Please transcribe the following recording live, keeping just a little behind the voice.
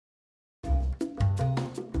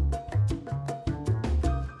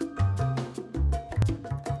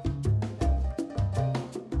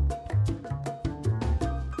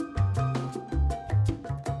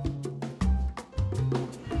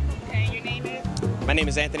My name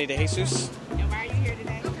is Anthony DeJesus. And why are you here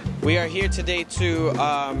today? We are here today to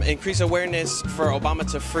increase awareness for Obama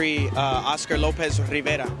to free Oscar Lopez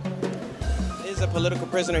Rivera. He is a political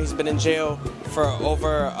prisoner. He's been in jail for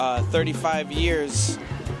over 35 years.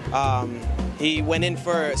 He went in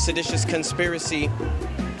for seditious conspiracy.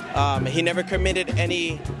 He never committed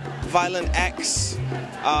any violent acts.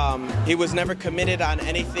 He was never committed on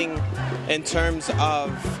anything in terms of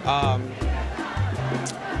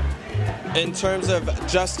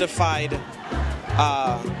justified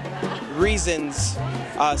reasons.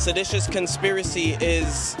 Seditious conspiracy is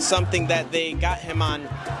something that they got him on,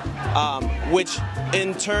 which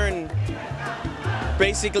in turn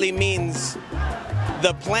basically means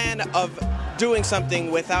the plan of doing something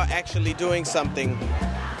without actually doing something.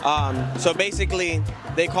 So basically,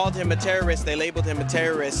 they called him a terrorist, they labeled him a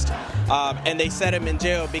terrorist, and they set him in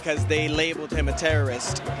jail because they labeled him a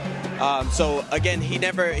terrorist. So again, he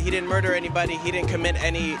didn't murder anybody, he didn't commit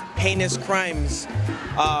any heinous crimes,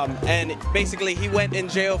 and basically he went in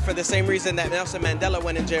jail for the same reason that Nelson Mandela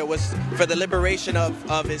went in jail, was for the liberation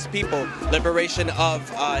of his people, liberation of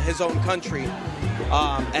his own country.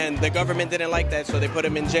 And the government didn't like that, so they put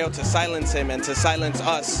him in jail to silence him and to silence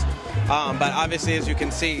us. But obviously, as you can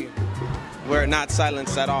see, we're not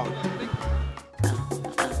silenced at all.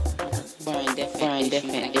 Exploring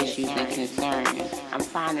different issues and concerns. I'm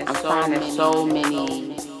finding so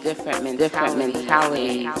many different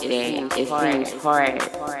mentalities that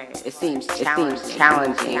it seems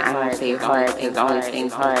challenging. I don't say hard because the only thing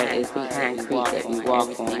hard is the concrete that we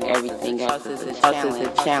walk on. Everything else is a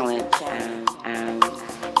challenge.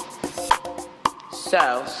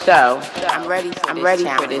 So I'm ready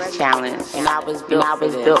for this challenge, and I was built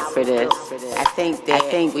for this. I think that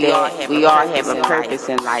we all have a purpose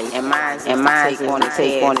in life, and mine's going to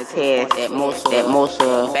take on its head that most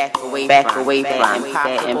back away from.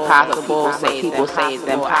 That impossible. People say it's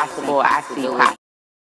impossible. I see